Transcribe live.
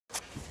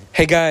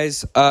Hey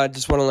guys,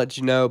 just want to let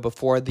you know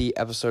before the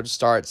episode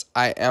starts,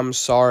 I am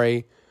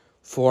sorry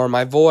for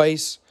my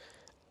voice.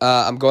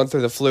 I'm going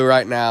through the flu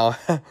right now.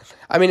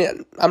 I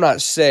mean, I'm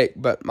not sick,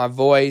 but my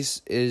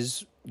voice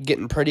is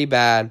getting pretty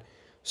bad.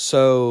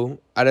 So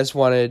I just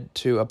wanted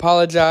to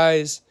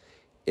apologize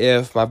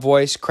if my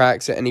voice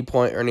cracks at any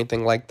point or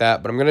anything like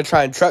that. But I'm going to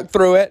try and truck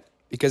through it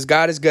because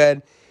God is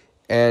good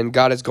and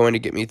God is going to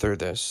get me through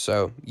this.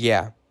 So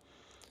yeah.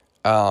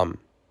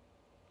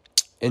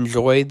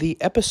 Enjoy the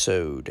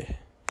episode.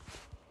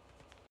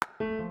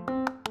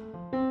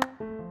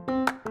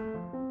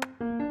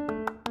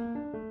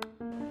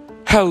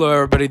 Hello,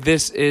 everybody.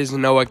 This is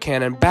Noah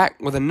Cannon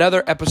back with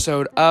another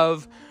episode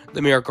of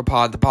The Miracle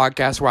Pod, the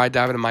podcast where I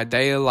dive into my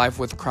daily life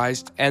with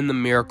Christ and the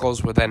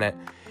miracles within it.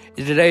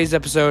 In today's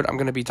episode, I'm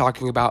going to be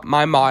talking about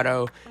my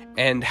motto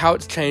and how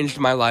it's changed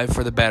my life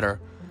for the better.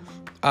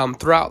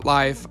 Throughout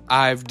life,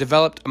 I've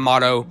developed a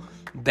motto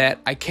that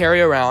I carry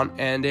around,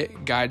 and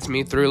it guides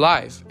me through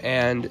life.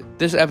 And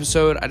this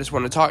episode, I just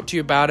want to talk to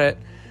you about it,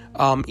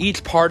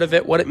 each part of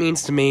it, what it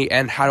means to me,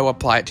 and how to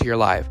apply it to your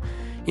life.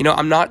 You know,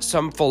 I'm not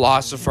some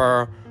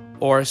philosopher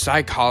or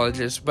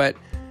psychologist, but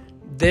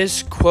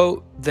this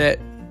quote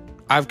that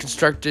I've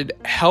constructed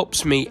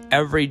helps me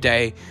every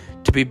day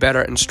to be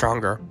better and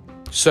stronger.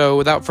 So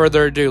without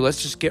further ado,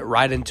 let's just get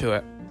right into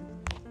it.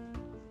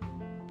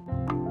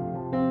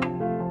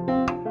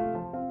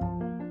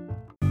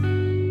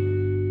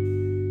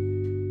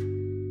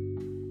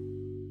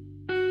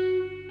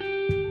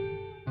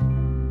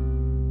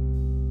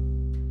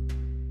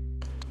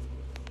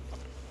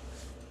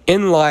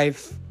 In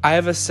life, I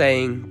have a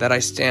saying that I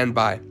stand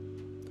by,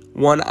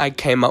 one I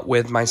came up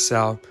with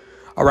myself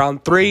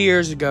around 3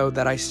 years ago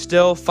that I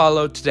still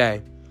follow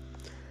today.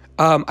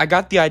 I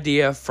got the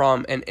idea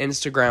from an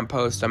Instagram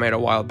post I made a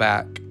while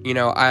back. You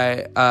know,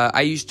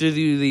 I used to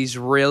do these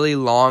really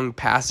long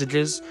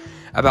passages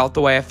about the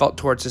way I felt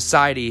towards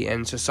society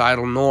and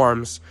societal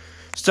norms,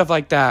 stuff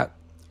like that.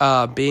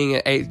 Being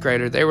an 8th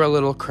grader, they were a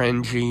little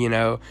cringy, you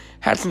know,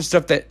 had some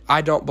stuff that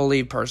I don't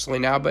believe personally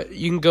now, but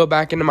you can go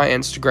back into my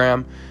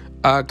Instagram,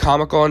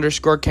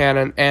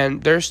 comical_canon,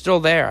 and they're still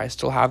there. I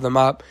still have them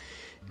up,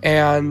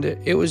 and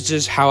it was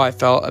just how I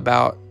felt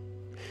about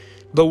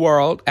the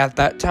world at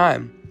that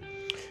time.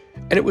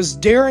 And it was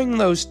during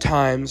those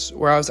times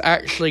where I was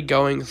actually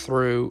going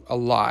through a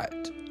lot,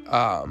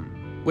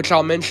 which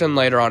I'll mention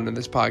later on in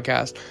this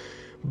podcast,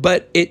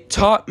 but it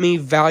taught me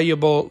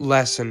valuable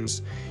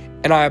lessons,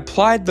 and I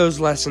applied those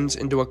lessons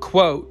into a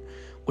quote,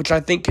 which I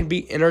think can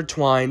be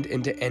intertwined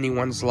into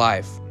anyone's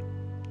life.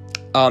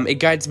 It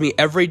guides me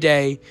every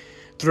day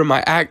through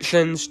my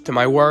actions, to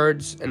my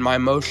words, and my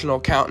emotional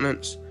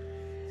countenance.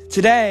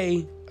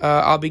 Today,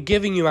 I'll be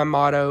giving you my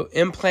motto,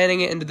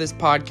 implanting it into this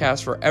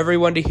podcast for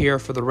everyone to hear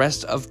for the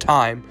rest of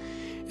time,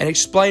 and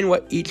explain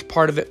what each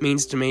part of it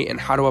means to me and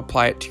how to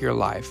apply it to your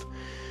life.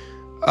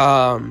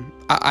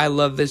 I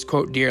love this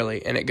quote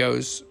dearly, and it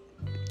goes,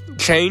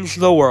 "Change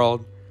the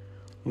world,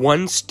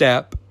 one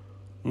step,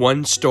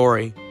 one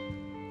story,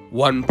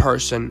 one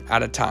person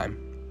at a time."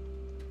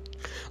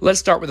 Let's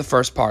start with the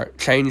first part,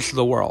 change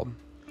the world.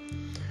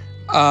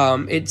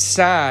 It's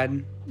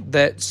sad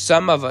that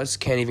some of us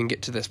can't even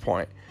get to this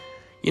point.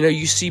 You know,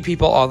 you see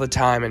people all the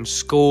time in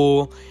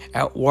school,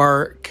 at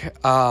work,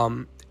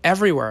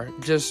 everywhere.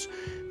 Just,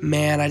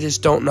 man, I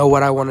just don't know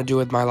what I want to do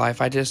with my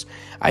life.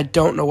 I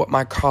don't know what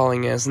my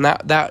calling is. And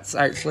that's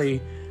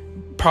actually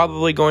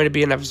probably going to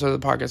be an episode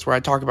of the podcast where I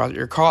talk about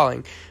your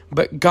calling.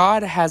 But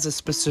God has a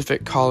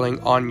specific calling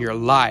on your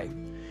life.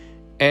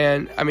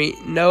 And, I mean,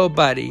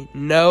 nobody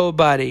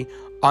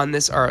on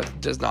this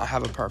earth does not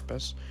have a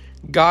purpose.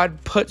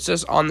 God puts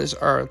us on this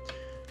earth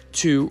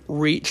to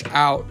reach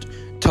out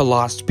to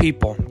lost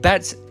people.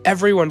 That's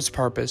everyone's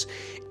purpose,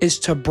 is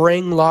to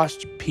bring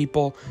lost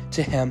people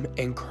to Him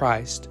in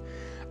Christ.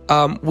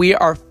 We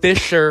are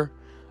fisher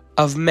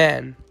of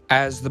men,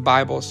 as the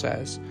Bible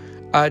says.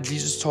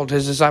 Jesus told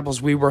His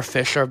disciples we were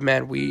fisher of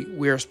men.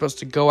 We are supposed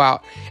to go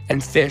out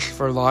and fish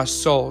for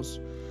lost souls.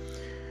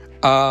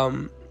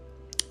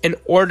 In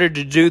order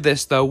to do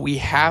this, though, we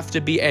have to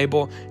be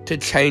able to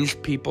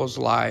change people's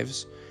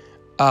lives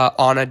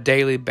on a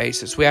daily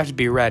basis. We have to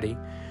be ready,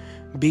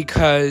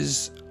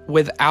 because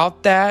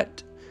without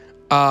that,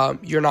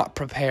 you're not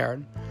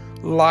prepared.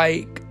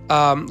 Like,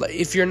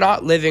 if you're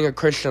not living a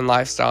Christian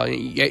lifestyle,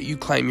 yet you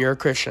claim you're a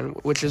Christian,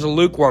 which is a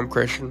lukewarm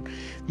Christian,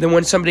 then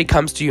when somebody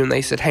comes to you and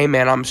they said, "Hey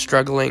man, I'm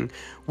struggling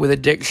with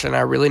addiction,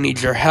 I really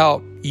need your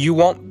help," you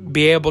won't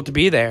be able to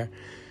be there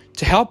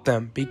to help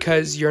them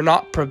because you're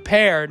not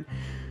prepared.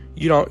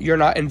 You're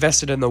not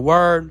invested in the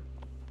Word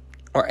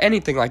or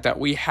anything like that.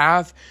 We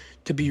have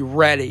to be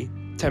ready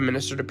to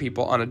minister to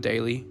people on a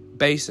daily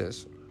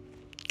basis.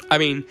 I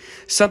mean,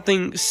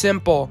 something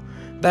simple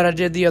that I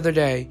did the other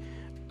day.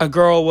 A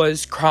girl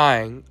was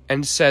crying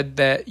and said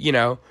that, you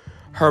know,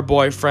 her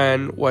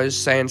boyfriend was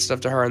saying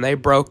stuff to her and they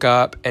broke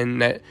up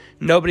and that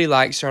nobody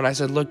likes her. And I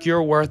said, "Look,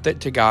 you're worth it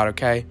to God,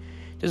 okay?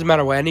 Doesn't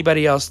matter what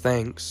anybody else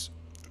thinks,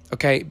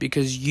 okay?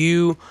 Because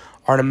you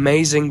are an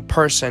amazing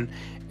person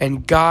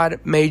and God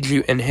made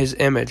you in his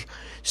image.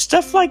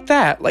 Stuff like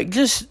that, like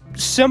just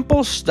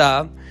simple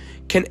stuff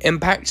can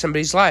impact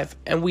somebody's life,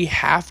 and we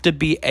have to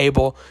be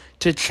able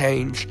to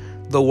change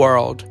the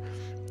world.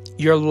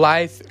 Your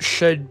life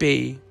should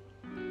be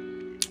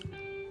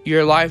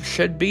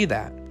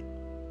that.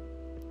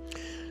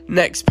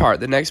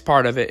 The next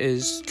part of it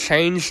is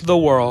change the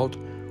world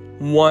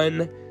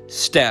one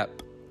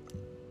step.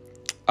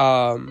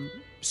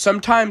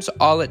 Sometimes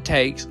all it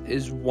takes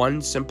is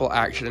one simple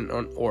action in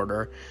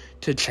order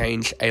to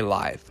change a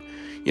life.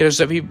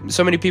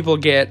 So many people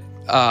get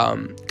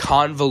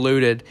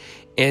convoluted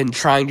in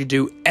trying to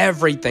do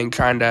everything,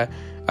 trying to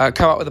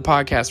come up with a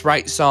podcast,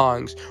 write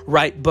songs,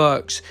 write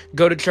books,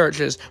 go to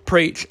churches,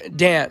 preach,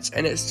 dance,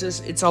 and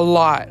it's a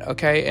lot,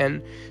 okay?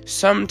 And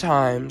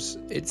sometimes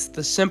it's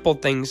the simple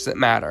things that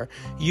matter.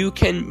 You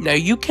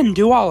can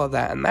do all of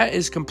that, and that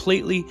is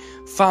completely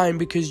fine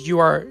because you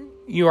are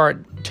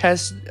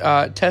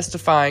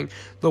testifying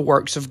the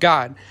works of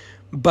God.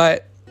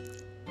 But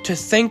to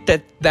think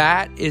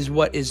that is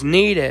what is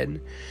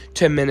needed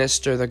to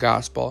minister the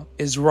gospel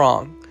is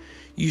wrong.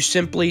 You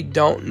simply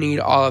don't need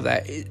all of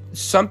that.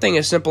 Something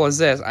as simple as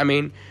this. I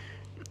mean,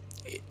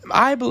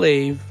 I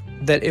believe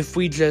that if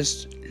we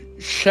just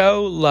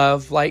show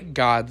love like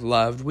God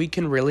loved, we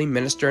can really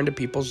minister into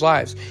people's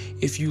lives.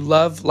 If you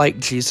love like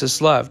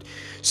Jesus loved.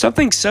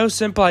 Something so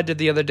simple I did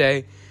the other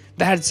day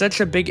that had such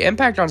a big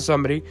impact on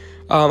somebody.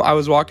 I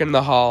was walking in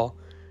the hall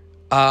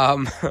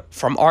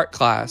from art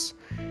class,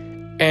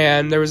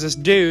 and there was this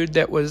dude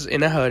that was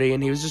in a hoodie,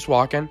 and he was just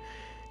walking,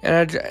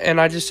 and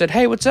I just said,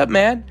 "Hey, what's up,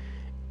 man?"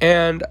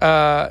 And,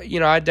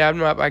 I dabbed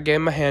him up. I gave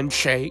him a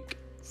handshake.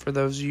 For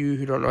those of you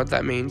who don't know what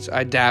that means,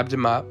 I dabbed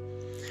him up.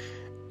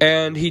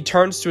 And he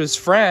turns to his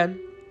friend,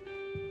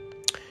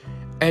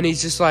 and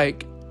he's just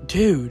like,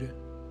 "Dude,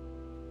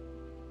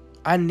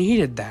 I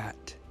needed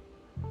that."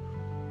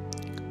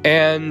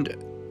 And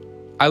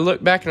I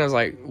looked back and I was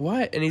like,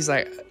 "What?" And he's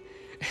like,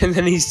 and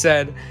then he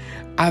said,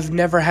 "I've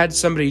never had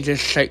somebody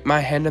just shake my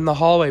hand in the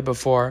hallway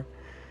before."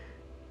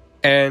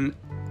 And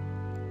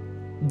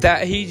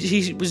that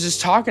he was just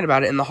talking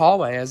about it in the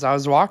hallway as I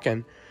was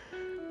walking.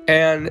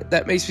 And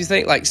that makes me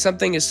think, like,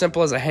 something as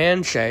simple as a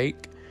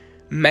handshake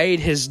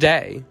made his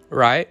day,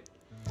 right?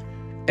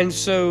 And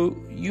so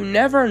you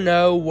never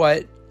know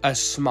what a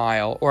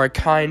smile or a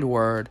kind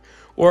word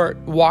or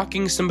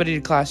walking somebody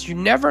to class, you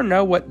never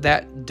know what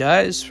that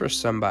does for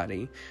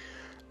somebody.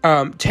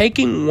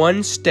 Taking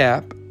one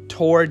step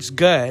towards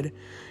good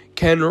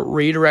can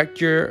redirect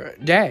your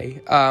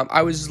day.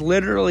 I was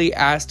literally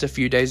asked a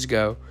few days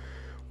ago,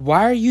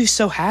 "Why are you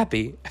so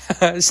happy?"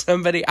 I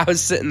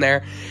was sitting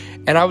there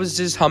and I was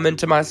just humming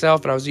to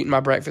myself and I was eating my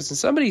breakfast, and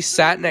somebody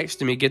sat next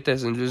to me, get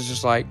this, and was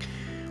just like,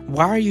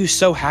 "Why are you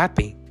so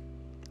happy?"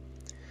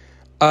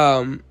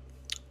 And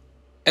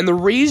the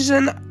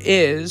reason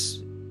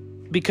is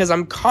because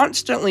I'm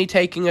constantly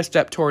taking a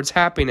step towards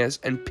happiness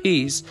and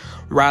peace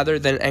rather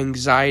than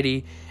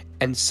anxiety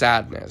and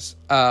sadness.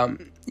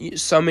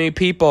 So many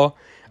people,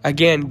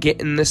 again,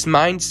 get in this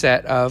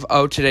mindset of,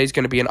 "Oh, today's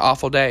going to be an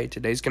awful day.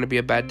 Today's going to be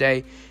a bad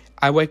day."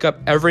 I wake up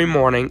every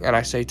morning and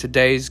I say,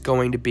 "Today's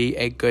going to be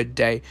a good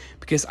day,"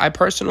 because I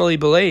personally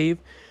believe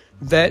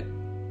that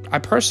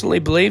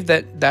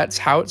that's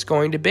how it's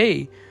going to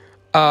be.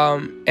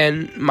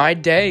 And my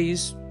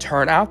days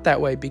turn out that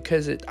way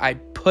because I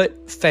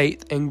put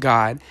faith in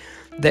God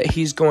that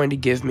He's going to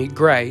give me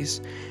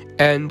grace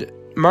and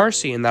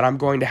mercy and that I'm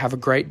going to have a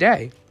great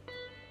day.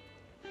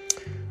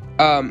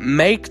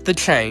 Make the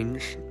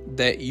change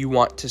that you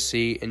want to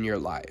see in your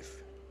life.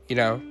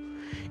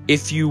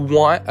 If you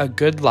want a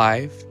good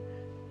life,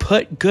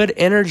 put good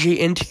energy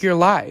into your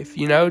life.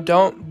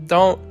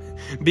 Don't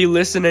be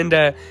listening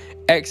to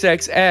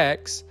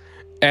XXX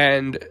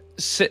and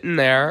sitting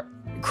there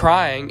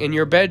crying in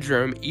your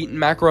bedroom, eating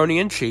macaroni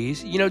and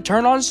cheese.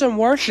 Turn on some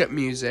worship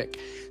music.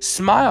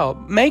 Smile.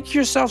 Make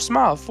yourself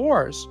smile.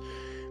 Force.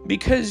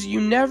 Because you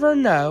never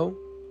know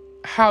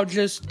how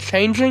just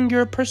changing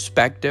your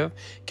perspective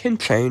can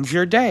change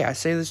your day. I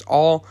say this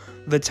all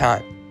the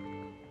time.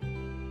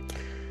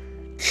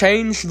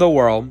 Change the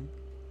world.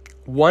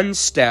 One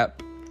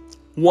step.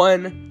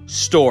 One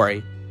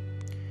story.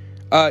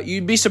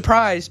 You'd be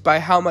surprised by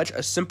how much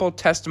a simple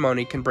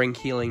testimony can bring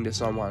healing to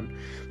someone.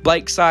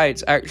 Blake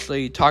Sides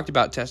actually talked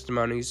about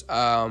testimonies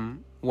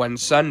one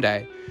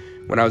Sunday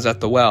when I was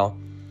at the well,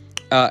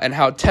 and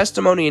how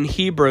testimony in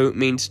Hebrew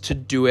means to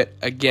do it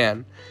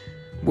again.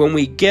 When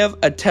we give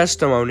a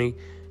testimony,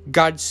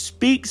 God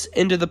speaks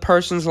into the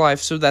person's life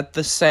so that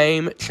the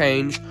same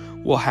change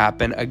will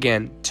happen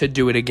again, to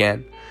do it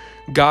again.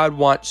 God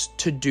wants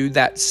to do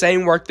that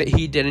same work that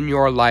He did in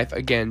your life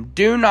again.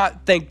 Do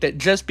not think that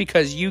just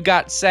because you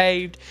got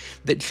saved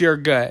that you're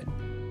good.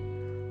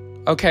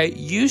 Okay,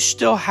 you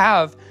still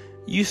have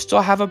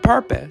a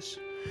purpose.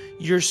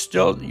 You're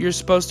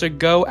supposed to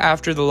go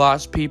after the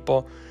lost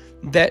people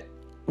that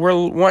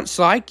were once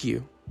like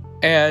you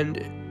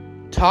and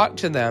talk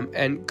to them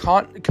and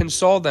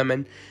console them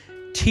and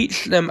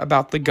teach them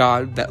about the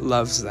God that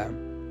loves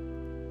them.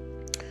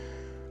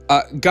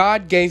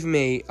 God gave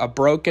me a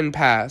broken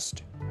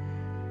past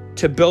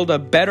to build a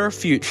better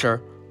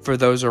future for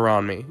those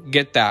around me.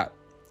 Get that.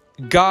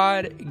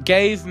 God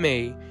gave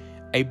me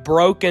a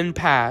broken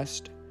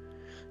past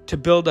to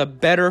build a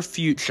better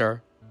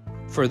future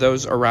for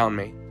those around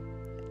me.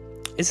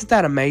 Isn't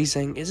that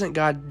amazing? Isn't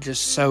God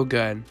just so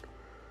good?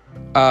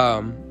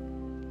 God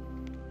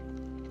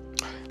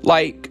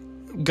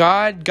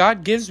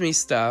gives me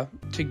stuff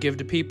to give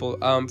to people.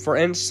 For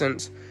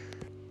instance,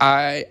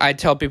 I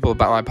tell people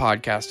about my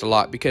podcast a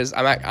lot because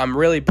I'm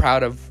really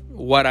proud of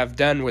what I've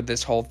done with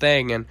this whole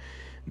thing and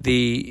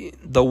the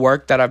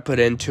work that I've put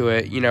into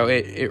it. You know,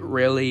 it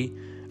really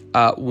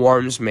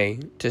warms me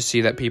to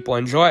see that people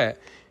enjoy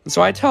it. And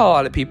so I tell a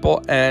lot of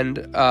people, and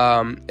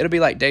it'll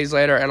be like days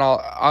later, and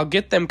I'll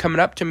get them coming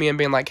up to me and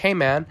being like, "Hey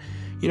man,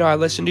 you know, I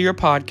listened to your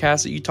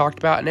podcast that you talked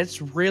about, and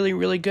it's really,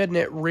 really good, and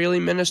it really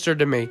ministered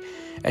to me.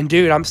 And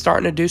dude, I'm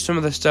starting to do some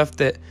of the stuff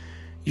that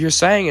you're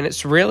saying, and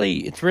it's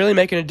really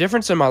making a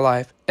difference in my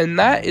life." And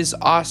that is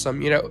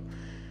awesome. You know,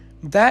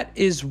 that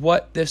is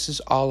what this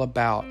is all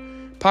about.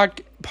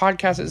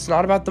 Podcast, it's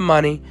not about the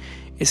money.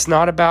 It's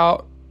not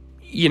about,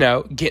 you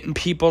know, getting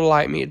people to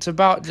like me. It's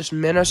about just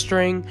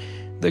ministering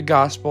the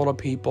gospel to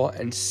people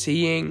and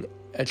seeing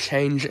a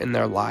change in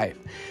their life.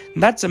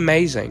 And that's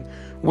amazing.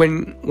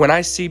 When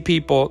I see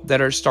people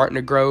that are starting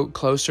to grow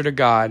closer to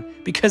God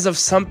because of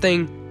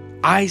something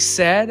I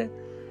said,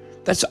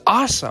 that's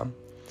awesome.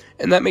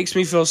 And that makes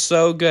me feel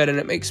so good. And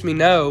it makes me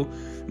know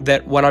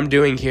that what I'm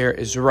doing here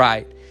is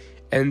right.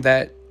 And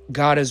that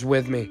God is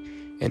with me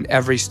in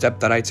every step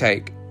that I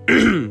take.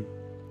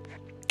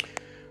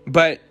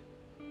 But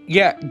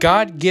yeah,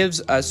 God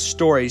gives us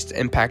stories to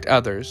impact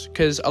others,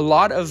 because a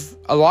lot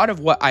of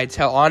what I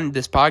tell on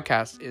this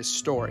podcast is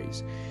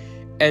stories.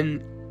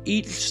 And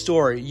each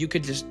story, you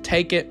could just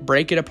take it,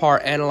 break it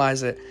apart,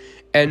 analyze it,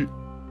 and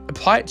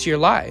apply it to your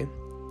life.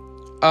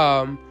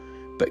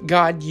 But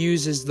God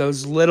uses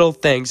those little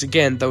things,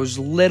 again, those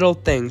little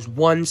things,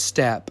 one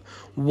step,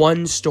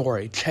 one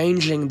story,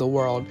 changing the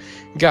world.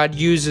 God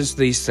uses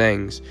these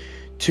things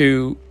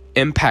to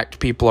impact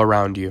people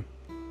around you.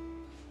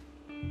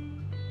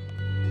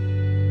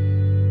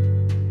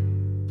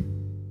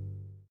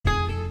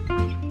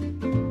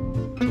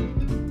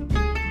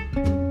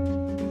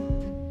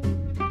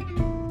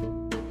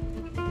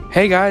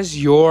 Hey guys,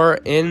 you're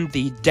in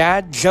the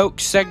dad joke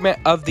segment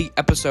of the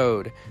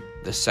episode.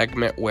 The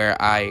segment where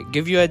I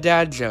give you a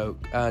dad joke.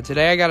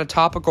 Today I got a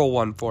topical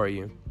one for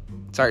you.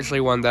 It's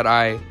actually one that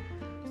I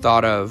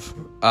thought of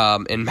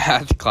in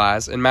math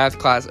class. In math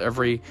class,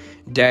 every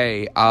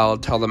day I'll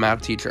tell the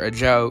math teacher a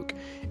joke,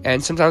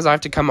 and sometimes I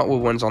have to come up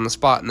with ones on the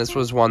spot, and this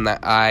was one that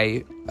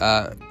I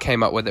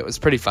came up with. It was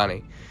pretty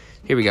funny.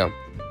 Here we go.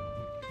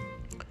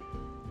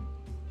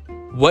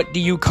 What do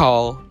you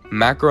call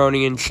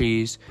macaroni and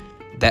cheese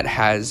that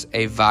has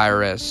a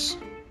virus?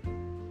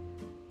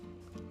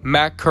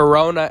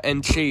 Macarona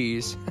and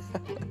cheese.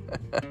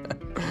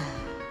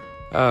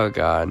 Oh,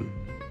 God.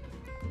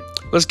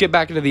 Let's get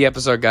back into the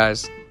episode,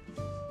 guys.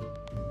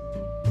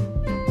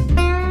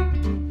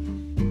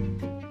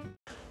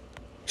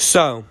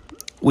 So,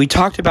 we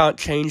talked about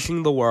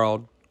changing the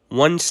world,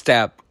 one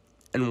step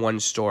and one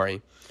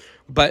story.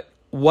 But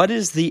what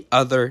is the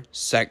other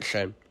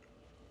section?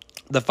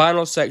 The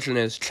final section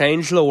is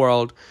change the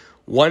world,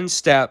 one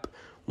step,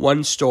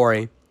 one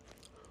story,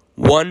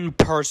 one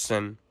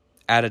person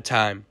at a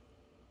time.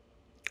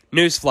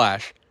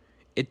 Newsflash,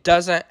 it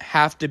doesn't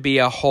have to be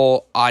a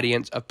whole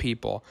audience of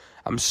people.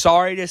 I'm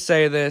sorry to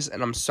say this,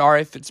 and I'm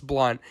sorry if it's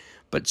blunt,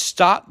 but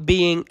stop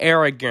being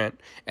arrogant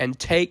and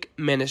take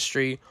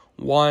ministry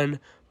one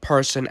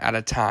person at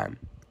a time.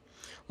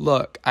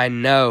 Look, I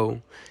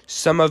know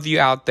some of you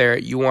out there,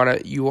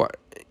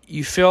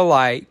 you feel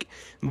like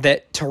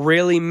that to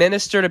really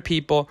minister to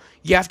people,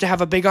 you have to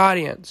have a big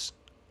audience.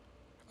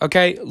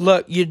 Okay,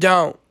 look, you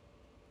don't.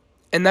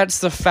 And that's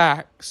the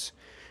facts.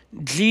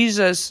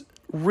 Jesus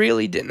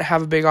really didn't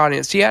have a big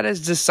audience. He had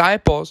his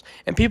disciples,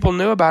 and people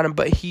knew about him,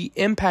 but he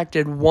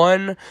impacted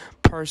one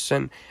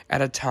person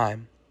at a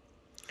time.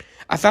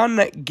 I found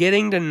that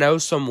getting to know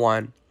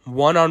someone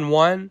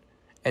one-on-one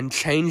and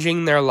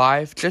changing their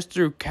life just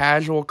through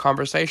casual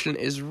conversation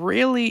is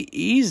really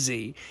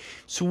easy.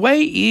 It's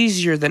way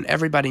easier than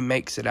everybody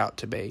makes it out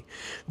to be.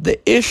 The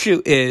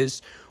issue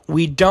is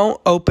we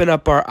don't open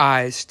up our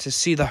eyes to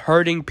see the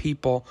hurting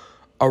people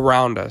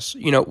around us.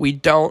 You know, we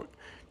don't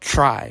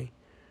try.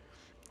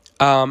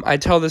 I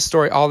tell this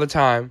story all the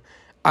time.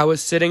 I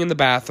was sitting in the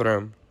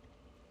bathroom.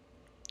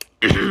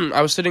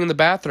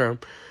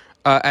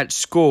 At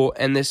school,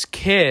 and this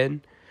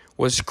kid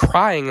was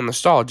crying in the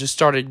stall, just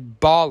started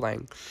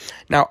bawling.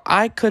 Now,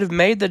 I could have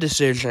made the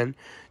decision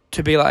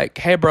to be like,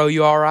 "Hey, bro,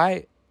 you all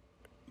right?"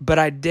 But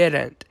I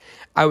didn't.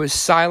 I was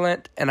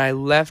silent, and I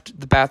left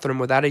the bathroom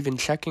without even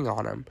checking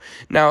on him.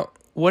 Now,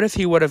 what if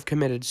he would have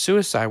committed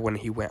suicide when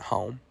he went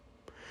home?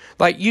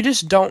 Like, you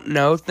just don't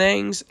know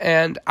things,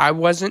 and I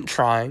wasn't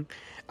trying.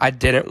 I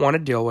didn't want to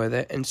deal with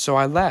it, and so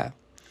I left.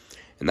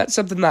 And that's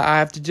something that I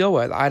have to deal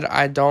with.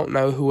 I don't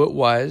know who it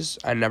was.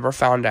 I never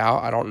found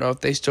out. I don't know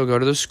if they still go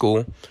to the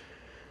school.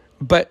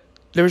 But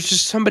there was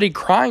just somebody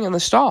crying in the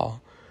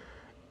stall.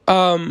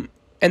 And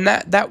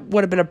that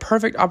would have been a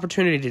perfect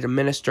opportunity to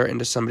minister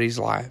into somebody's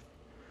life.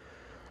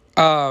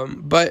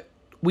 But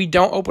we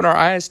don't open our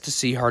eyes to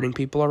see hurting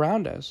people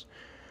around us.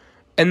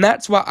 And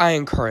that's what I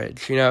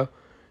encourage,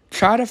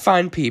 try to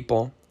find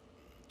people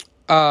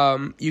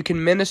you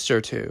can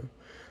minister to,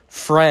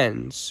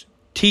 friends,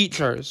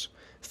 teachers,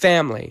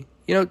 family.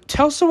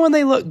 Tell someone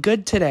they look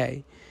good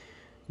today.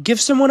 Give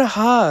someone a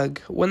hug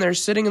when they're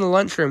sitting in the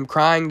lunchroom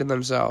crying to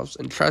themselves.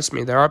 And trust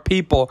me, there are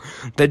people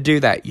that do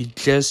that. You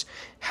just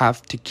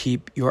have to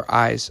keep your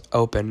eyes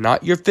open,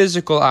 not your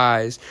physical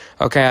eyes.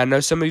 Okay, I know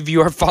some of you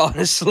are falling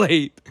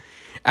asleep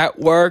at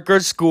work or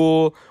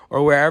school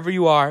or wherever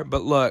you are.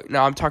 But look,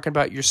 now I'm talking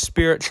about your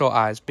spiritual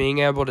eyes, being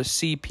able to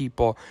see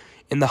people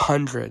in the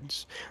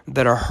hundreds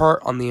that are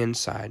hurt on the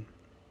inside.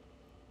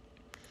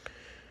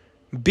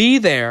 Be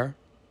there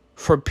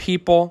for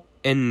people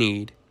in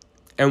need.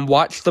 And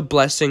watch the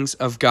blessings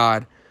of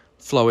God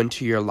flow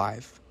into your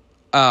life.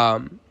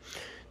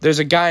 There's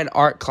a guy in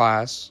art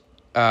class.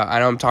 I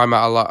know I'm talking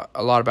about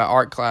a lot about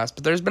art class,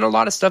 but there's been a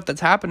lot of stuff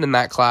that's happened in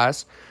that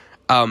class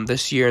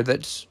this year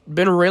that's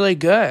been really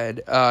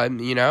good.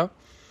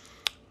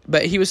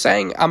 But he was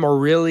saying I'm a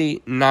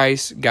really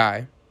nice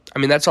guy. I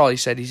mean, that's all he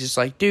said. He's just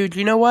like, dude,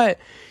 you know what?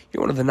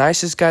 You're one of the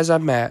nicest guys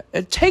I've met.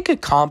 And take a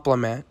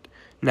compliment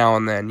now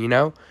and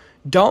then.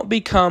 Don't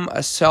become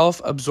a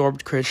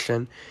self-absorbed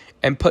Christian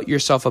and put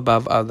yourself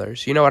above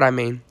others. You know what I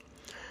mean?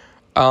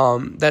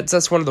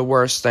 That's one of the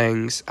worst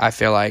things, I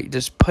feel like.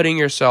 Just putting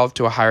yourself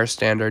to a higher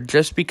standard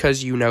just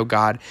because you know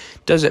God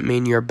doesn't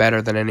mean you're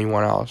better than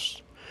anyone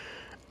else.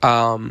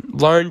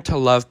 Learn to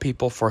love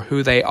people for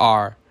who they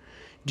are.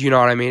 Do you know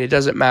what I mean? It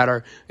doesn't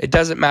matter. It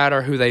doesn't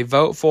matter who they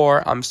vote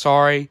for. I'm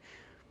sorry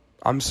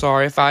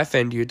if I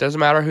offend you. It doesn't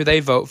matter who they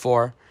vote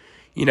for.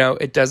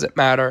 It doesn't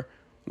matter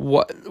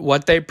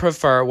what they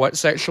prefer, what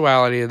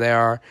sexuality they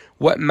are.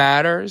 What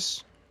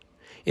matters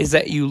is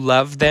that you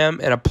love them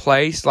in a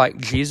place like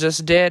Jesus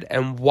did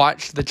and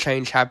watch the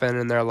change happen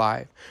in their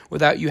life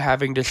without you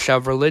having to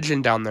shove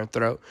religion down their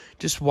throat.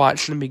 Just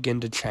watch them begin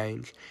to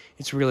change.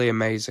 It's really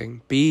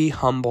amazing. Be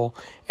humble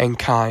and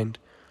kind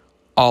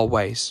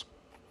always.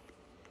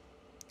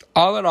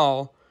 All in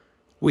all,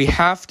 we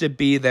have to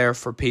be there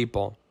for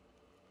people.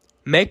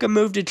 Make a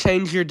move to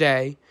change your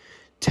day.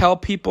 Tell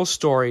people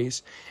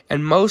stories.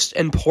 And most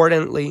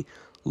importantly,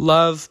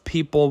 love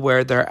people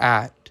where they're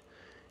at.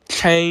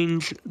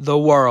 Change the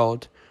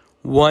world,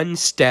 one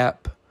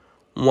step,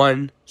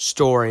 one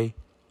story,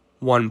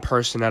 one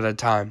person at a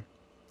time.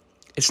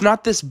 It's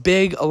not this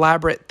big,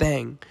 elaborate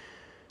thing.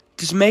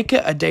 Just make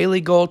it a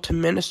daily goal to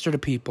minister to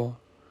people.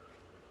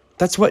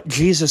 That's what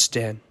Jesus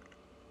did.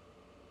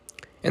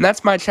 And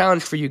that's my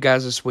challenge for you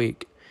guys this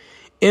week.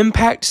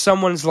 Impact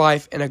someone's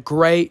life in a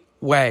great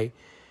way.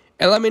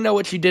 And let me know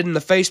what you did in the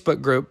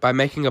Facebook group by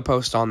making a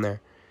post on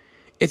there.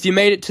 If you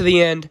made it to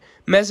the end,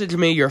 message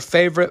me your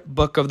favorite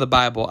book of the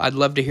Bible. I'd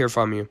love to hear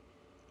from you.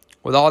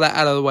 With all that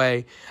out of the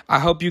way, I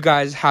hope you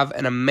guys have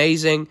an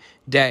amazing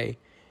day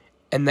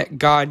and that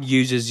God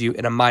uses you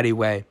in a mighty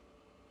way.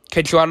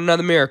 Catch you on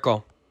another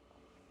miracle.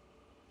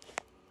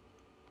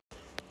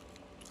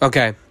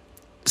 Okay,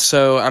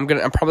 so I'm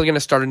probably gonna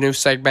start a new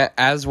segment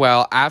as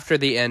well after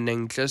the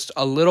ending. Just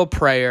a little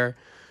prayer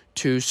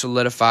to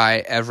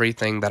solidify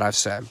everything that I've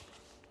said.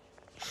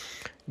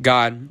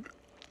 God,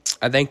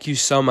 I thank you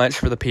so much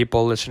for the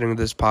people listening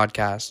to this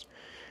podcast.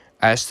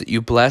 I ask that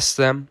you bless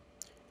them,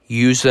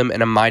 use them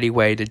in a mighty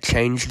way to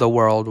change the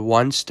world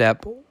one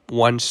step,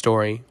 one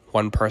story,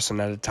 one person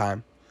at a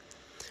time.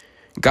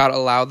 God,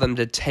 allow them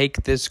to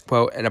take this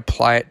quote and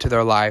apply it to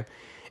their life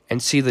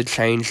and see the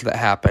change that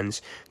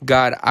happens.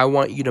 God, I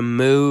want you to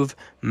move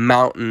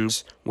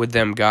mountains with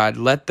them, God.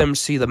 Let them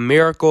see the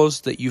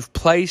miracles that you've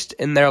placed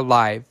in their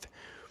life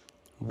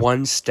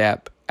one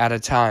step at a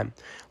time.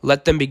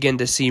 Let them begin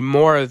to see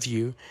more of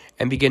you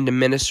and begin to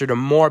minister to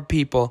more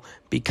people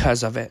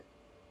because of it.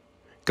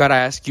 God, I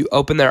ask you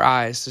open their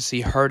eyes to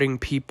see hurting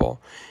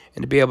people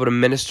and to be able to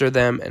minister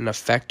them in an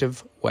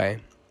effective way.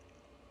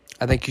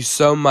 I thank you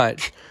so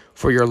much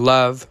for your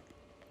love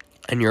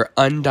and your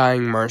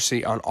undying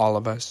mercy on all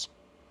of us.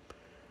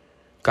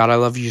 God, I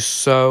love you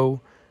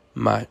so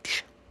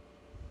much.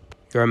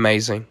 You're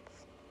amazing.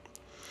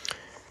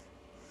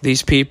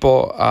 These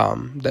people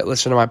that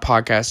listen to my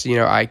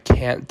podcast, I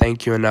can't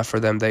thank you enough for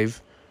them.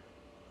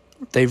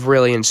 They've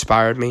really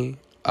inspired me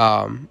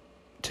to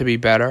be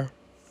better,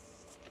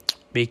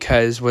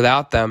 because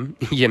without them,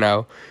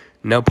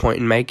 no point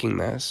in making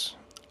this.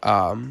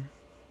 And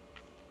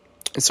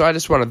so I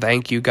just want to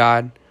thank you,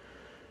 God.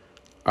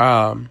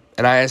 And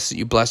I ask that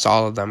you bless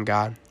all of them,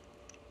 God,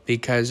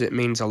 because it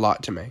means a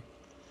lot to me.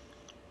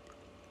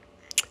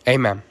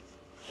 Amen.